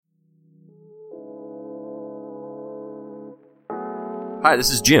Hi,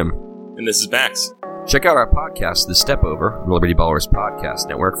 this is Jim. And this is Max. Check out our podcast, The Step Over, the Liberty Ballers Podcast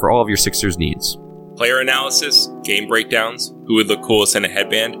Network, for all of your Sixers needs. Player analysis, game breakdowns, who would look coolest in a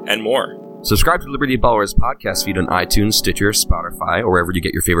headband, and more. Subscribe to Liberty Ballers podcast feed on iTunes, Stitcher, Spotify, or wherever you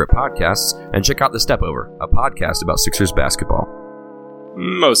get your favorite podcasts, and check out The Step Over, a podcast about Sixers basketball.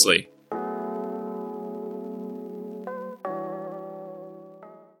 Mostly.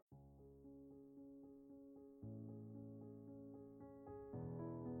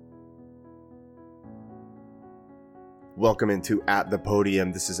 Welcome into At the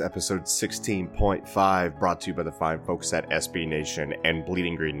Podium. This is episode 16.5, brought to you by the fine folks at SB Nation and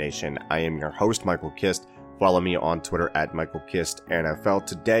Bleeding Green Nation. I am your host, Michael Kist. Follow me on Twitter at Michael Kist NFL.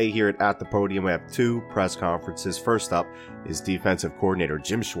 Today here at the Podium, we have two press conferences. First up is defensive coordinator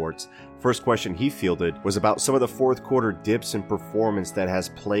Jim Schwartz. First question he fielded was about some of the fourth quarter dips in performance that has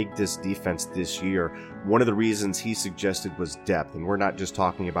plagued this defense this year. One of the reasons he suggested was depth, and we're not just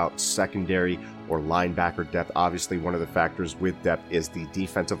talking about secondary or linebacker depth. Obviously, one of the factors with depth is the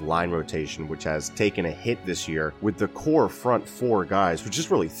defensive line rotation, which has taken a hit this year with the core front four guys, which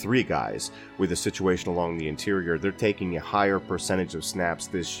is really three guys, with the situation along the interior. They're taking a higher percentage of snaps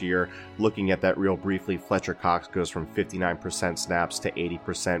this year. Looking at that real briefly, Fletcher Cox goes from 59% snaps to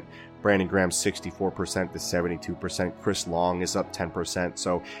 80%. Brandon Graham 64% to 72%. Chris Long is up 10%.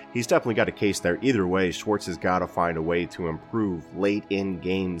 So he's definitely got a case there. Either way, Schwartz has got to find a way to improve late in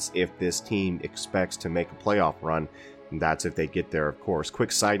games if this team expects to make a playoff run. And that's if they get there, of course.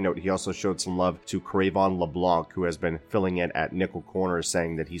 Quick side note, he also showed some love to Cre'Von LeBlanc, who has been filling in at nickel corner,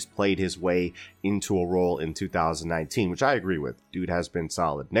 saying that he's played his way into a role in 2019, which I agree with. Dude has been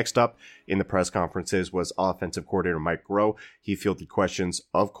solid. Next up in the press conferences was offensive coordinator Mike Groh. He fielded questions,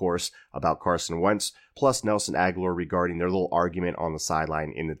 of course, about Carson Wentz, plus Nelson Agholor regarding their little argument on the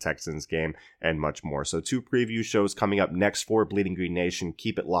sideline in the Texans game, and much more. So two preview shows coming up next for Bleeding Green Nation.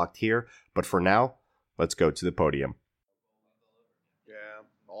 Keep it locked here. But for now, let's go to the podium.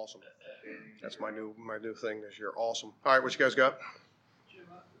 Awesome. That's my new thing this year. Awesome. All right, what you guys got? Jim,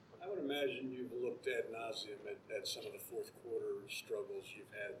 I would imagine you've looked ad nauseum at some of the fourth quarter struggles you've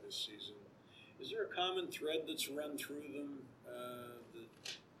had this season. Is there a common thread that's run through them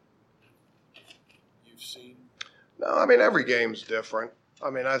that you've seen? No, I mean every game's different. I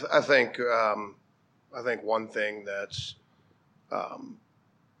mean, I think one thing that's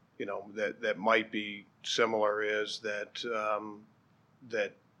that might be similar is that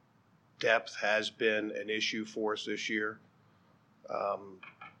that depth has been an issue for us this year.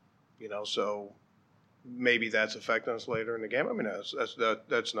 So maybe that's affecting us later in the game. I mean,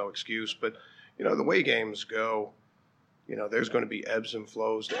 that's no excuse. But, the way games go, there's going to be ebbs and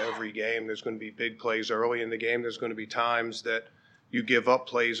flows to every game. There's going to be big plays early in the game. There's going to be times that you give up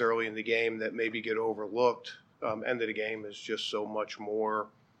plays early in the game that maybe get overlooked. End of the game is just so much more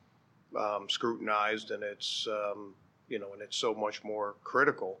scrutinized, and it's and it's so much more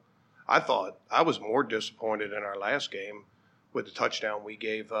critical. I thought I was more disappointed in our last game with the touchdown we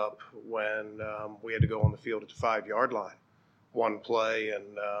gave up when we had to go on the field at the 5-yard line. One play, and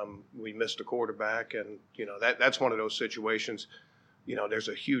we missed a quarterback, and that's one of those situations. There's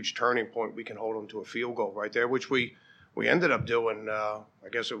a huge turning point. We can hold them to a field goal right there, which we ended up doing. I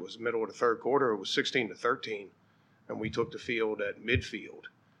guess it was middle of the third quarter. It was 16-13, and we took the field at midfield.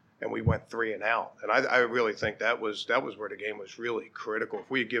 And we went 3 and out. And I really think that was where the game was really critical. If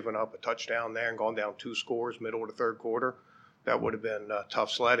we had given up a touchdown there and gone down 2 scores middle of the third quarter, that would have been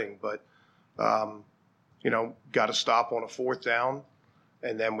tough sledding. But, got to stop on a 4th down.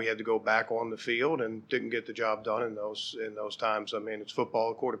 And then we had to go back on the field and didn't get the job done in those times. I mean, it's football.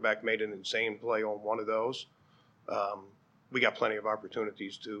 The quarterback made an insane play on one of those. We got plenty of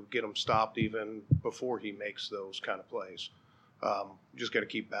opportunities to get him stopped even before he makes those kind of plays. Just got to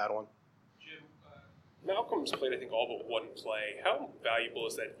keep battling. Jim, Malcolm's played, I think, all but one play. How valuable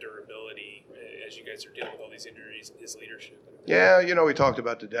is that durability as you guys are dealing with all these injuries and his leadership? Yeah, we talked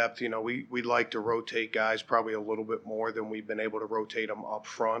about the depth. We like to rotate guys probably a little bit more than we've been able to rotate them up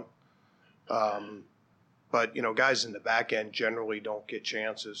front. But, guys in the back end generally don't get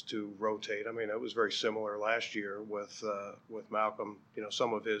chances to rotate. I mean, it was very similar last year with Malcolm.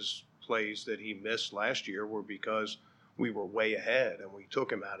 Some of his plays that he missed last year were because we were way ahead and we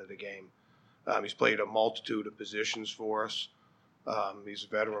took him out of the game. He's played a multitude of positions for us. He's a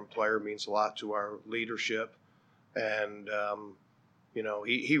veteran player, means a lot to our leadership. And,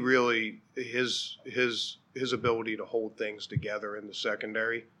 he really, his ability to hold things together in the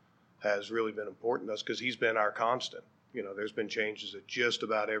secondary has really been important to us because he's been our constant. There's been changes at just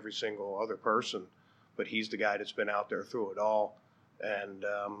about every single other person, but he's the guy that's been out there through it all. And,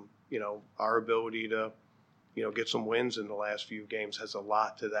 our ability to get some wins in the last few games has a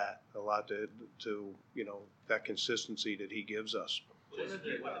lot to that, a lot to that consistency that he gives us. When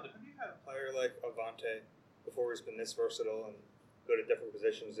you have a player like Avante before he's been this versatile and go to different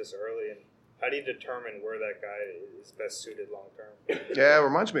positions this early, and how do you determine where that guy is best suited long term? Yeah, it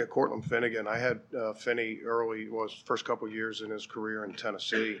reminds me of Cortland Finnegan. I had Finney early, first couple of years in his career in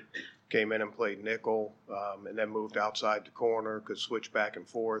Tennessee. Came in and played nickel, and then moved outside the corner, could switch back and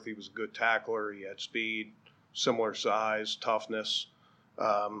forth. He was a good tackler. He had speed, similar size, toughness.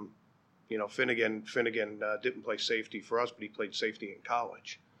 Finnegan didn't play safety for us, but he played safety in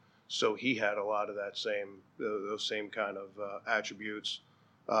college. So he had a lot of those same kind of attributes.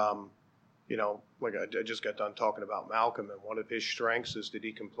 Like I just got done talking about Malcolm, and one of his strengths is that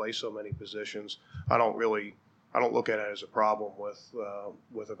he can play so many positions. I don't look at it as a problem with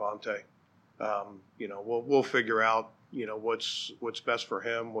Avante. We'll figure out what's best for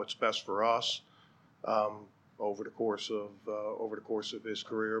him, what's best for us over the course of his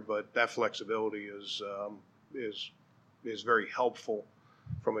career. But that flexibility is very helpful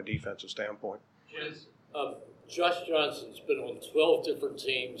from a defensive standpoint. Josh Johnson's been on 12 different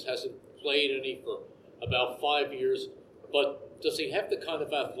teams, hasn't played any for about 5 years, but does he have the kind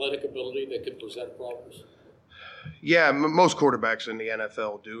of athletic ability that can present problems? Yeah, most quarterbacks in the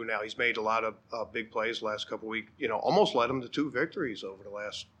NFL do now. He's made a lot of big plays the last couple of weeks. Almost led him to 2 victories over the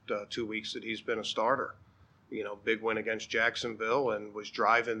last 2 weeks that he's been a starter. Big win against Jacksonville, and was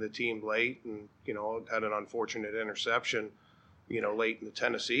driving the team late, and had an unfortunate interception, late in the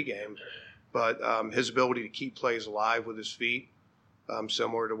Tennessee game. But his ability to keep plays alive with his feet,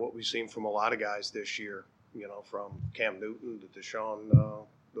 similar to what we've seen from a lot of guys this year. From Cam Newton to Deshaun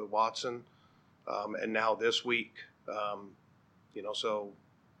Watson. And now this week, so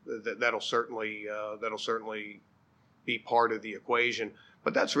that'll certainly be part of the equation.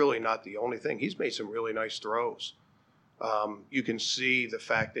 But that's really not the only thing. He's made some really nice throws. You can see the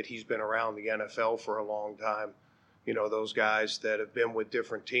fact that he's been around the NFL for a long time. Those guys that have been with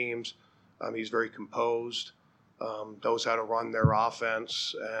different teams. He's very composed. Knows how to run their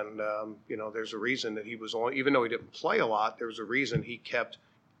offense, and there's a reason that he was on. Even though he didn't play a lot, there was a reason he kept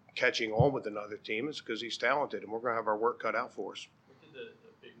catching on with another team. It's because he's talented, and we're going to have our work cut out for us. What did the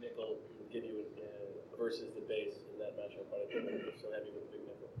big nickel give you versus the base in that matchup? Why did you go so heavy with the big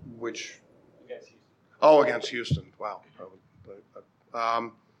nickel? Which? Against Houston. Oh, against Houston. Wow.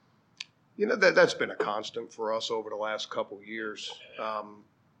 That's been a constant for us over the last couple of years.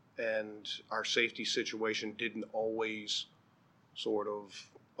 And our safety situation didn't always sort of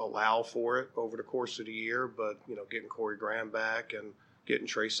allow for it over the course of the year, but, getting Corey Graham back and getting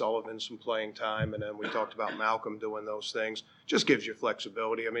Trey Sullivan some playing time, and then we talked about Malcolm doing those things, just gives you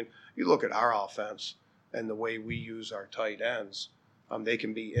flexibility. I mean, you look at our offense and the way we use our tight ends. They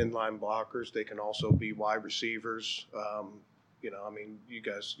can be inline blockers. They can also be wide receivers. You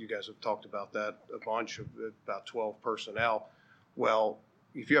guys have talked about that a bunch, about 12 personnel. Well,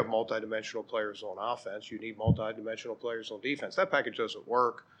 if you have multidimensional players on offense, you need multidimensional players on defense. That package doesn't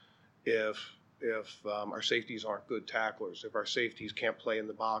work if our safeties aren't good tacklers, if our safeties can't play in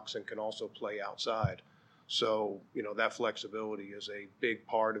the box and can also play outside. So, that flexibility is a big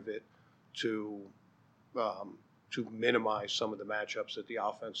part of it to minimize some of the matchups that the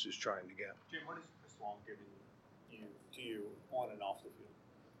offense is trying to get. Jim, what has Chris Long given to you on and off the field?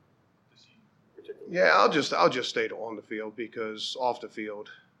 Yeah, I'll just stay on the field, because off the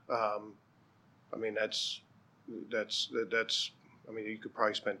field, that's you could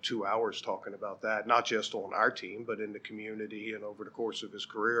probably spend 2 hours talking about that, not just on our team, but in the community and over the course of his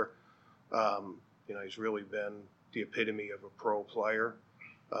career. He's really been the epitome of a pro player,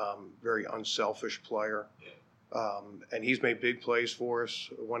 very unselfish player. And he's made big plays for us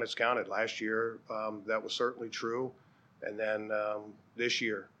when it's counted. Last year, that was certainly true. And then this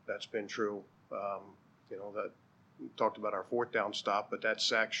year, that's been true. That we talked about our 4th down stop, but that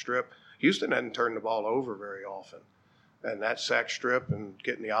sack strip, Houston hadn't turned the ball over very often. And that sack strip and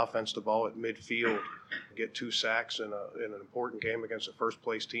getting the offense the ball at midfield, get 2 sacks in an important game against a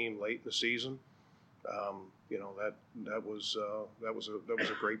first-place team late in the season, that was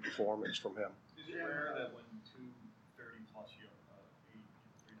a great performance from him. Is it rare that when 2 30-plus-year-old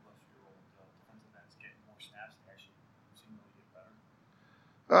defensive ends get more snaps, they actually seemingly get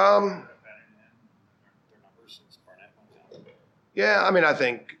better? Yeah, I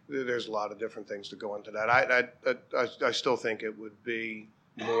think there's a lot of different things to go into that. I still think it would be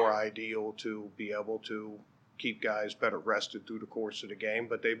more ideal to be able to keep guys better rested through the course of the game,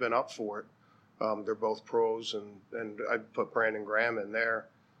 but they've been up for it. They're both pros, and I'd put Brandon Graham in there,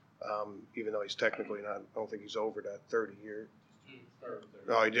 even though he's technically not. I don't think he's over that 30 year.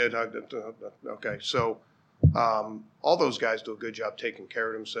 Oh, he did? Okay. So, All those guys do a good job taking care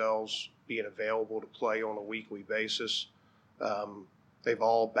of themselves, being available to play on a weekly basis. They've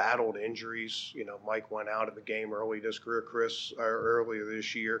all battled injuries. You know, Mike went out of the game early this career. Chris earlier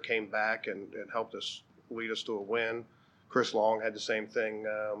this year came back and helped us lead us to a win. Chris Long had the same thing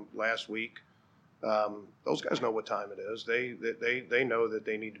last week. Those guys know what time it is. They know that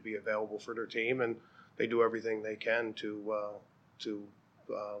they need to be available for their team, and they do everything they can to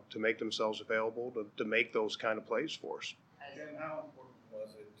make themselves available to make those kind of plays for us. And how important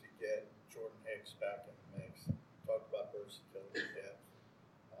was it to get Jordan Hicks back in the mix? Talk about versatility, depth.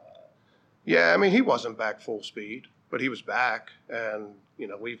 Yeah, I mean, he wasn't back full speed, but he was back, and you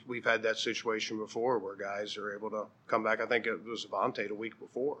know we've had that situation before where guys are able to come back. I think it was Avante the week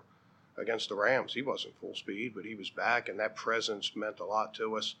before against the Rams. He wasn't full speed, but he was back, and that presence meant a lot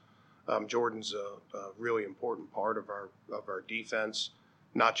to us. Jordan's a really important part of our defense,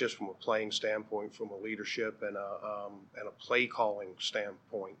 not just from a playing standpoint, from a leadership and a play calling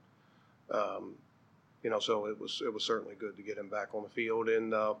standpoint. You know, so it was certainly good to get him back on the field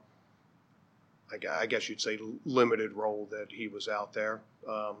in I guess you'd say limited role that he was out there.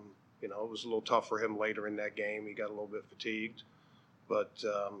 You know, it was a little tough for him later in that game. He got a little bit fatigued, but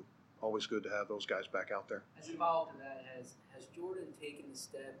always good to have those guys back out there. As a follow-up to that, has Jordan taken the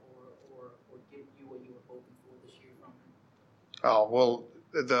step or given you what you were hoping for this year from him? Oh, well,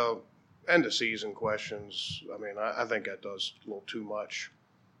 the end of season questions, I mean, I think that does a little too much.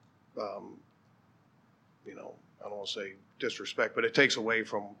 You know, I don't want to say disrespect, but it takes away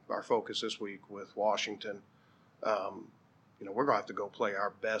from our focus this week with Washington. You know, we're going to have to go play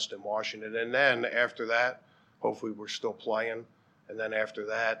our best in Washington. And then after that, hopefully we're still playing. And then after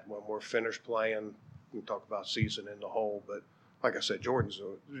that, when we're finished playing, we can talk about season in the whole. But like I said, Jordan's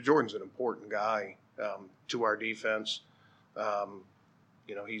an important guy to our defense.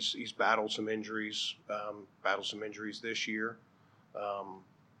 You know, he's battled some injuries this year.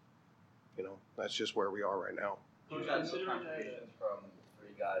 You know, that's just where we are right now. You've had some contributions from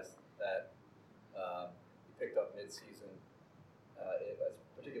three guys that you picked up mid-season,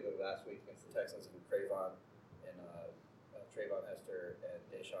 particularly last week against the Texans, and Trayvon Hester and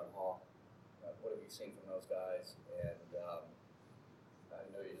Deshaun Hall. What have you seen from those guys? And I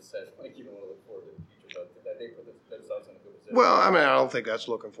know you just said you keep them a little forward to the future, but did they put themselves in a good position? Well, I mean, I don't think that's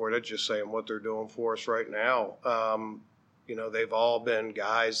looking forward. That's just saying what they're doing for us right now. You know, they've all been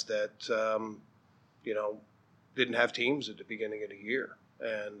guys that, you know, didn't have teams at the beginning of the year,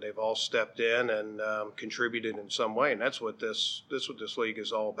 and they've all stepped in and contributed in some way, and that's what this league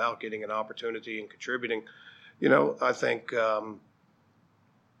is all about: getting an opportunity and contributing. You know, I think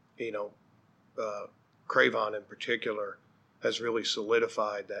Trayvon in particular has really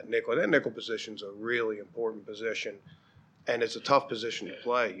solidified that nickel. That nickel position is a really important position, and it's a tough position to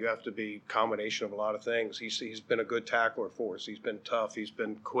play. You have to be a combination of a lot of things. He's been a good tackler for us. He's been tough. He's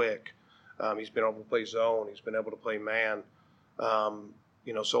been quick. He's been able to play zone. He's been able to play man.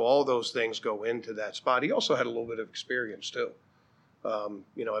 You know, so all those things go into that spot. He also had a little bit of experience too.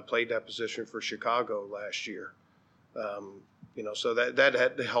 You know, I played that position for Chicago last year. You know, so that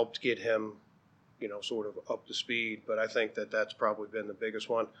had helped get him, you know, sort of up to speed. But I think that's probably been the biggest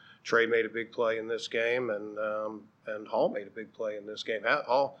one. Trey made a big play in this game, and Hall made a big play in this game.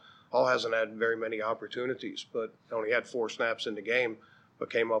 Hall hasn't had very many opportunities, but only had 4 snaps in the game, but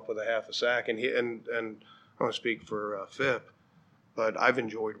came up with a half a sack. And I want to speak for Phipp, but I've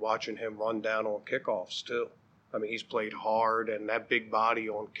enjoyed watching him run down on kickoffs too. I mean, he's played hard, and that big body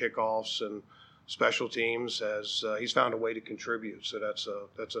on kickoffs and special teams he's found a way to contribute. So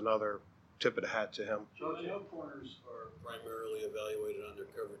that's another tip of the hat to him. George, I know corners are primarily evaluated on their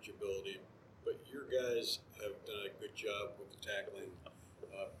coverage ability, but your guys have done a good job with the tackling,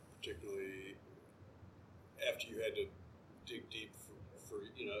 particularly after you had to dig deep for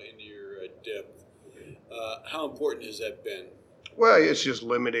into your depth. How important has that been? Well, it's just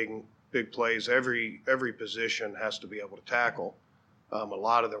limiting big plays. Every position has to be able to tackle. A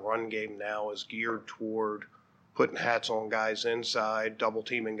lot of the run game now is geared toward putting hats on guys inside, double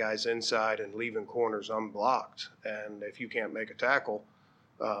teaming guys inside, and leaving corners unblocked. And if you can't make a tackle,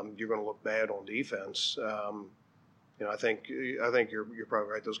 you're going to look bad on defense. You know, I think you're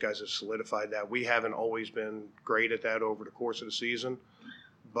probably right. Those guys have solidified that. We haven't always been great at that over the course of the season,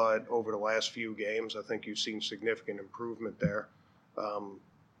 but over the last few games, I think you've seen significant improvement there.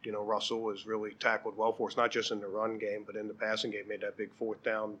 You know, Russell has really tackled well for us, not just in the run game, but in the passing game. Made that big 4th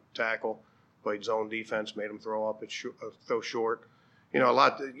down tackle, played zone defense, made him throw short. You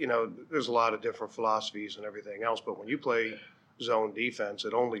know, there's a lot of different philosophies and everything else, but when you play zone defense,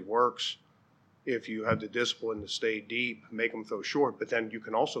 it only works if you have the discipline to stay deep, make them throw short, but then you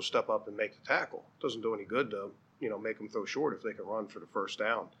can also step up and make the tackle. It doesn't do any good to, make them throw short if they can run for the first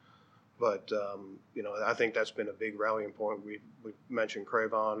down. But, I think that's been a big rallying point. We mentioned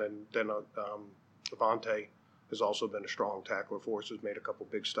Cravon, and then Avante has also been a strong tackler for us, has made a couple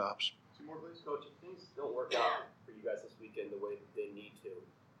big stops. Two more, please, Coach. If things don't work out for you guys this weekend the way that they need to,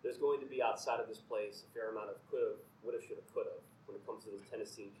 there's going to be outside of this place a fair amount of could have, would have, should have, could have when it comes to those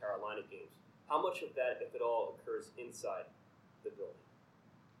Tennessee and Carolina games. How much of that, if at all, occurs inside the building?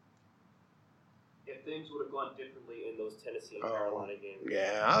 If things would have gone differently in those Tennessee and Carolina games.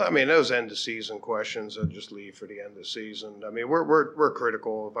 Yeah, I mean, those end of season questions I just leave for the end of the season. I mean, we're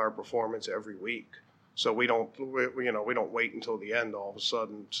critical of our performance every week, so we don't wait until the end all of a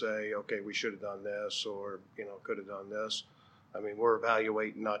sudden say, okay, we should have done this or could have done this. I mean, we're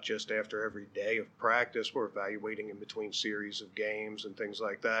evaluating not just after every day of practice. We're evaluating in between series of games and things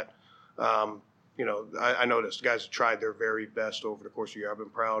like that. I noticed guys have tried their very best over the course of the year. I've been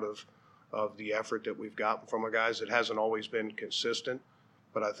proud of the effort that we've gotten from our guys. It hasn't always been consistent,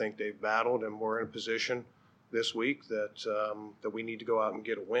 but I think they've battled, and we're in a position this week that we need to go out and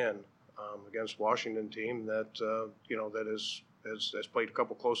get a win against Washington team that that has played a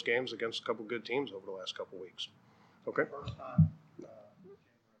couple close games against a couple good teams over the last couple weeks. Okay. First time, the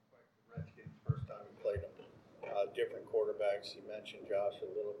Redskins, first time we played them, different quarterbacks. You mentioned Josh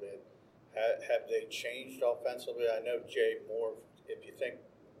a little bit. Have they changed offensively? I know Jay Moore, if you think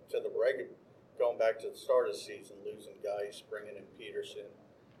to the regular, going back to the start of the season, losing guys, bringing in Peterson,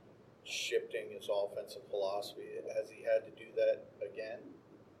 shifting his offensive philosophy. Has he had to do that again?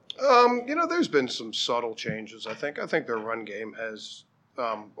 There's been some subtle changes. I think their run game has,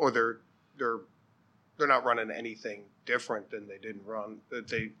 or they're not running anything different than they didn't run.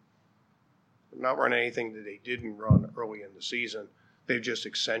 They're not running anything that they didn't run early in the season. They've just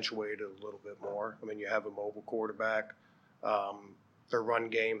accentuated a little bit more. I mean, you have a mobile quarterback. Their run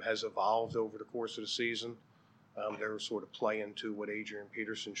game has evolved over the course of the season. They're sort of playing to what Adrian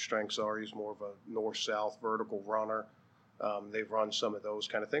Peterson's strengths are. He's more of a north-south vertical runner. They've run some of those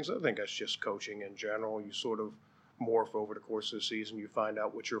kind of things. I think that's just coaching in general. You sort of morph over the course of the season. You find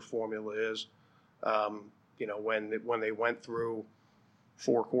out what your formula is. When they went through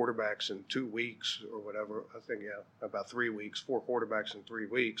 4 quarterbacks in 2 weeks or whatever, I think, about 3 weeks, 4 quarterbacks in 3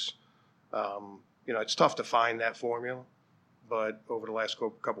 weeks, it's tough to find that formula. But over the last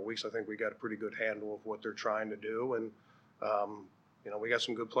couple of weeks, I think we got a pretty good handle of what they're trying to do. And, we got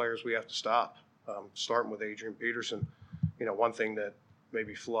some good players we have to stop, starting with Adrian Peterson. One thing that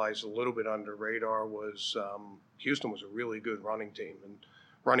maybe flies a little bit under radar was Houston was a really good running team. And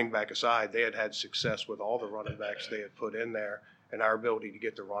running back aside, they had success with all the running backs they had put in there. And our ability to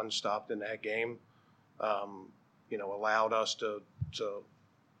get the run stopped in that game, allowed us to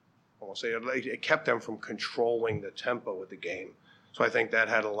I won't say it kept them from controlling the tempo of the game. So I think that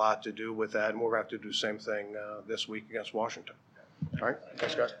had a lot to do with that, and we're going to have to do the same thing this week against Washington. All right,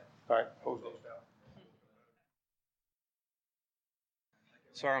 thanks, guys. All right.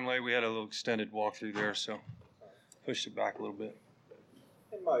 Sorry I'm late. We had a little extended walkthrough there, so pushed it back a little bit.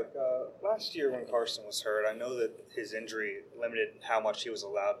 Hey, Mike, last year when Carson was hurt, I know that his injury limited how much he was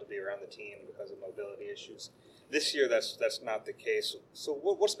allowed to be around the team because of mobility issues. This year, that's not the case. So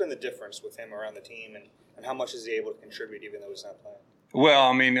what's been the difference with him around the team, and how much is he able to contribute even though he's not playing? Well,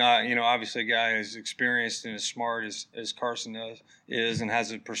 I mean, obviously a guy as experienced and as smart as Carson is and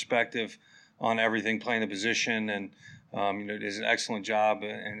has a perspective on everything, playing the position, and does an excellent job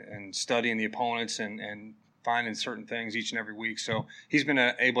and studying the opponents and finding certain things each and every week. So he's been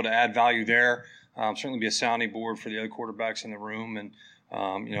able to add value there, certainly be a sounding board for the other quarterbacks in the room, and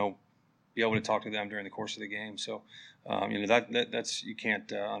be able to talk to them during the course of the game. So, that's you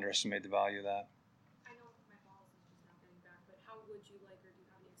can't underestimate the value of that. I know my balls is just not getting back, but how would you like, or do you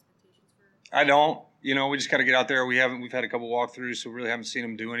have any expectations for? I don't. We just got to get out there. We've had a couple walkthroughs, so we really haven't seen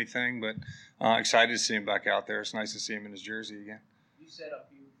him do anything. But excited to see him back out there. It's nice to see him in his jersey again. You said up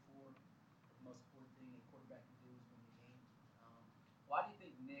here before, the most important thing a quarterback can do is win the game. Why do you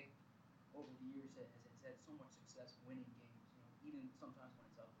think Nick, over the years, has had so much success winning games, even sometimes when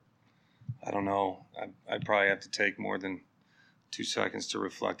it's ugly? I don't know. I'd probably have to take more than 2 seconds to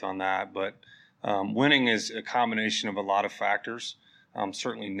reflect on that. But winning is a combination of a lot of factors.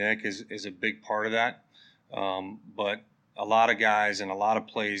 Certainly Nick is a big part of that. But a lot of guys and a lot of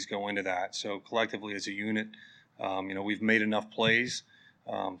plays go into that. So collectively as a unit, we've made enough plays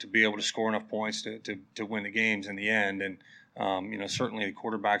to be able to score enough points to win the games in the end. And, certainly the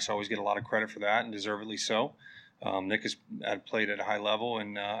quarterbacks always get a lot of credit for that, and deservedly so. Nick has played at a high level,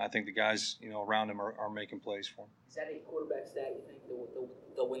 and I think the guys around him are making plays for him. Is that a quarterback stat, you think,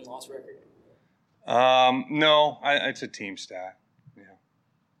 the win-loss record? No, it's a team stat. Yeah.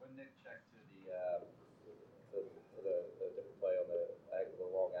 When Nick checked to the different play on the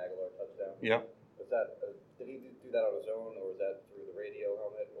long Aguilar touchdown. Yep. Was that did he do that on his own, or was that through the radio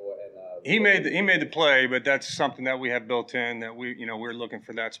helmet? He made the play, but that's something that we have built in that we're looking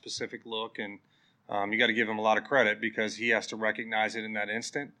for that specific look, and you got to give him a lot of credit because he has to recognize it in that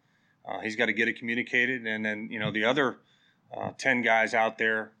instant. He's got to get it communicated, and then the other 10 guys out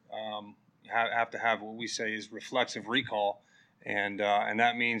there have to have what we say is reflexive recall, and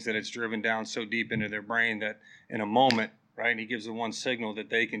that means that it's driven down so deep into their brain that in a moment, right, and he gives the one signal that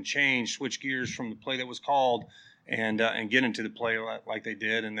they can switch gears from the play that was called and get into the play like they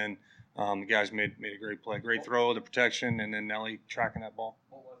did, and then the guys made a great play, great throw, the protection, and then Nelly tracking that ball.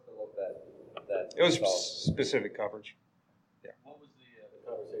 What was the look that it was specific coverage. Yeah. What was the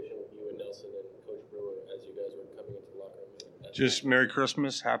conversation with you and Nelson and Coach Brewer as you guys were coming into the locker room? Just Merry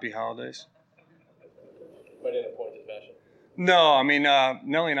Christmas, Happy Holidays. But in a pointed fashion. No, I mean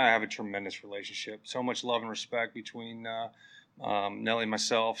Nelly and I have a tremendous relationship. So much love and respect between Nelly and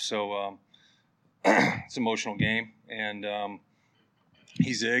myself. So it's an emotional game, and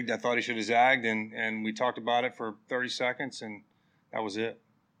he zigged. I thought he should have zagged, and we talked about it for 30 seconds, and that was it.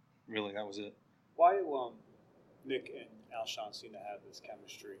 Really, that was it. Why do Nick and Alshon seem to have this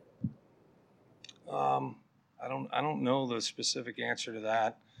chemistry? I don't know the specific answer to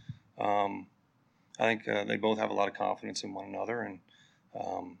that. I think they both have a lot of confidence in one another, and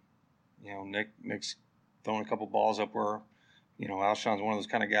Nick's throwing a couple balls up where Alshon's one of those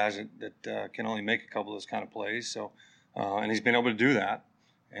kind of guys that can only make a couple of those kind of plays. So, and he's been able to do that,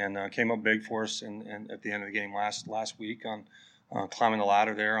 and came up big for us and at the end of the game last week on climbing the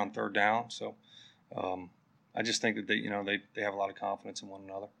ladder there on third down. So, I just think that they have a lot of confidence in one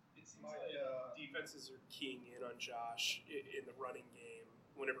another. It seems like defenses are keying in on Josh in the running game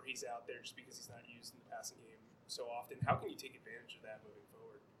whenever he's out there, just because he's not used in the passing game so often. How can you take advantage of that moving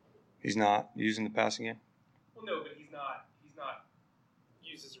forward? He's not using the passing game? Well, no, but he's not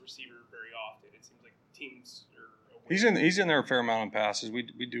used as a receiver very often. It seems like teams are aware. He's in there a fair amount on passes. We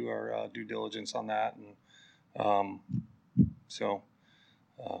do our due diligence on that, and so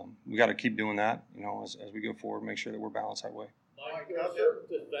we got to keep doing that. As we go forward, make sure that we're balanced that way. Mike, there are certain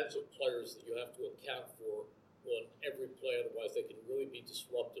defensive players that you have to account for on every play, otherwise they can really be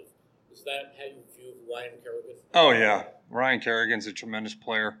disruptive. Is that how you view Ryan Kerrigan? Oh yeah, Ryan Kerrigan's a tremendous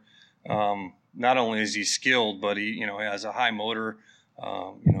player. Not only is he skilled, but he has a high motor.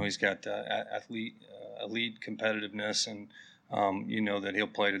 He's got elite competitiveness, and that he'll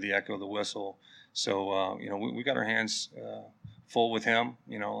play to the echo of the whistle. So we got our hands full with him.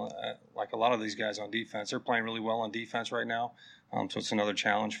 Like a lot of these guys on defense, they're playing really well on defense right now. So it's another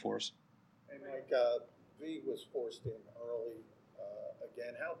challenge for us. Hey Mike, V was forced in early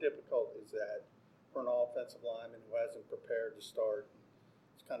again. How difficult is that for an offensive lineman who hasn't prepared to start?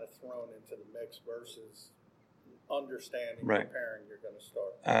 It's kind of thrown into the mix versus understanding, right, preparing you're going to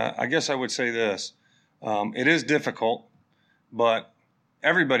start. I guess I would say this. It is difficult, but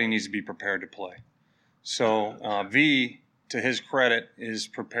everybody needs to be prepared to play. So V, to his credit, is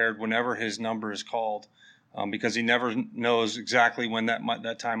prepared whenever his number is called, because he never knows exactly when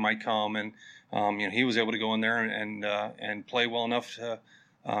that time might come. And he was able to go in there and play well enough to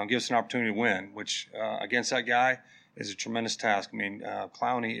give us an opportunity to win, which against that guy is a tremendous task. I mean,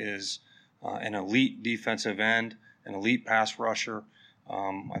 Clowney is an elite defensive end, an elite pass rusher.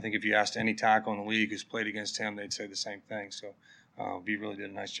 I think if you asked any tackle in the league who's played against him, they'd say the same thing. So V really did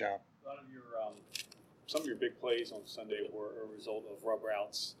a nice job. A lot of some of your big plays on Sunday were a result of rub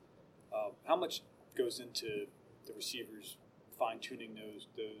routes. How much goes into the receivers fine-tuning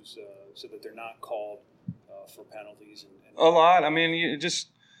those so that they're not called for penalties? A lot. I mean,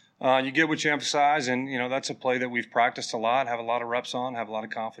 you get what you emphasize, and that's a play that we've practiced a lot, have a lot of reps on, have a lot of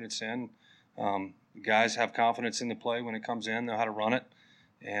confidence in. Guys have confidence in the play when it comes in, know how to run it,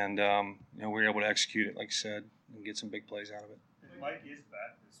 and we're able to execute it, like you said, and get some big plays out of it. Mike is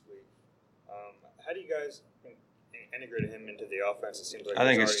back this week. How do you guys integrate him into the offense? It seems like I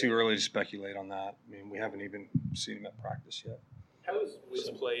think it's too early to speculate on that. I mean, we haven't even seen him at practice yet. How has Wiz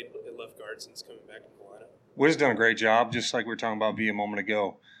played at left guard since coming back in the lineup? Wiz done a great job, just like we were talking about V a moment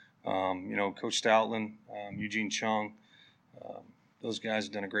ago. Coach Stoutland, Eugene Chung, those guys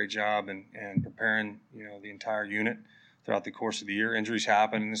have done a great job and preparing, the entire unit throughout the course of the year. Injuries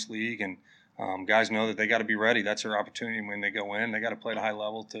happen in this league, and guys know that they got to be ready. That's their opportunity when they go in. They got to play at a high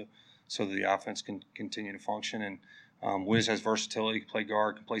level so that the offense can continue to function. And Wiz has versatility. He can play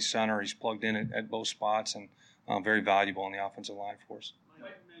guard, can play center. He's plugged in at both spots and very valuable on the offensive line for us.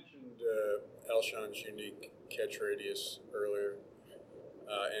 Mike mentioned Alshon's unique catch radius earlier.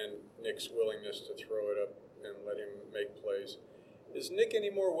 and Nick's willingness to throw it up and let him make plays. Is Nick any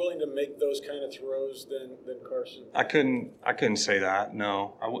more willing to make those kind of throws than Carson? I couldn't say that.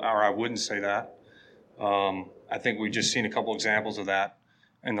 No, I wouldn't say that. I think we've just seen a couple examples of that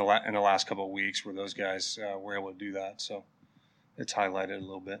in the last couple of weeks where those guys were able to do that. So it's highlighted a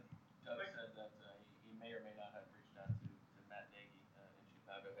little bit. Doug said that he may or may not have reached out to Matt Nagy in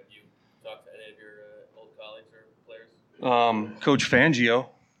Chicago. Have you talked to any of your old colleagues or players? Coach Fangio,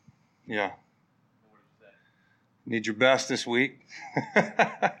 yeah. What did you say? Need your best this week.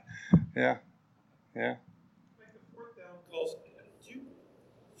 Yeah. Like the fourth down calls, do you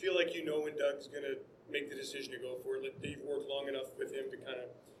feel like you know when Doug's going to make the decision to go for it? Like you've worked long enough with him to kind of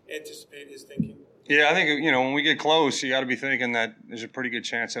anticipate his thinking? Yeah, I think, when we get close, you got to be thinking that there's a pretty good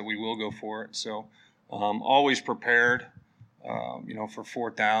chance that we will go for it. So always prepared, for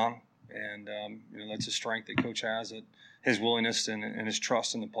fourth down. And, that's a strength that Coach has, that his willingness and his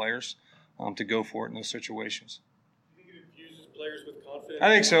trust in the players to go for it in those situations. Do you think it infuses players with confidence? I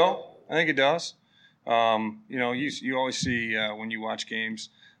think so. I think it does. You always see when you watch games,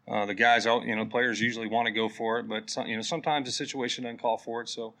 the guys, players usually want to go for it, but sometimes the situation doesn't call for it.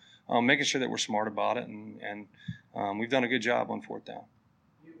 So making sure that we're smart about it, and we've done a good job on fourth down.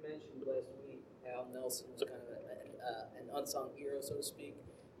 You mentioned last week Al Nelson was kind of an unsung hero, so to speak.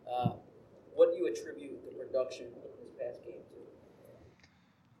 What do you attribute the production of this past game to?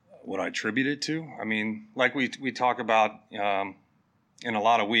 What I attribute it to? I mean, like we talk about in a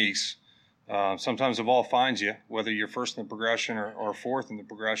lot of weeks, sometimes the ball finds you, whether you're first in the progression or fourth in the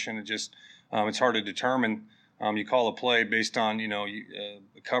progression. It's hard to determine. You call a play based on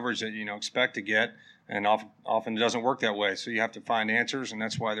the coverage that expect to get, and often it doesn't work that way. So you have to find answers, and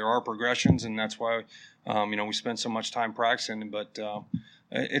that's why there are progressions, and that's why we spend so much time practicing. But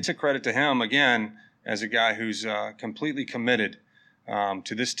it's a credit to him again as a guy who's completely committed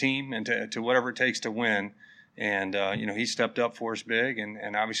to this team and to whatever it takes to win. And he stepped up for us big,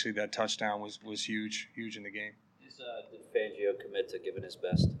 and obviously that touchdown was huge in the game. Did Fangio commit to giving his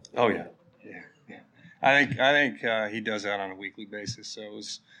best? Oh yeah. I think he does that on a weekly basis. So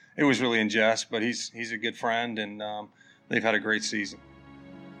it was really in jest, but he's a good friend, and they've had a great season.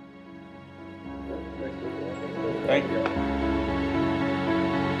 Thank you.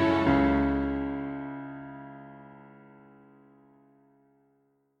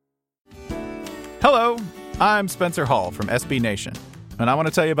 Hello, I'm Spencer Hall from SB Nation, and I want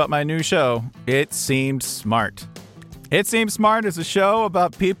to tell you about my new show, It Seemed Smart. It Seemed Smart is a show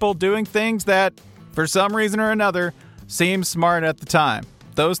about people doing things that, for some reason or another, seem smart at the time.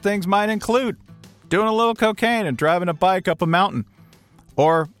 Those things might include doing a little cocaine and driving a bike up a mountain.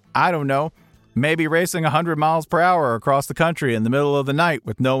 Or, I don't know, maybe racing 100 miles per hour across the country in the middle of the night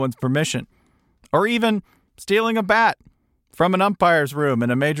with no one's permission. Or even stealing a bat from an umpire's room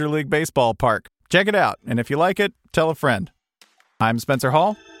in a Major League Baseball park. Check it out, and if you like it, tell a friend. I'm Spencer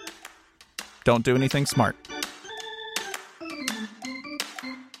Hall. Don't do anything smart.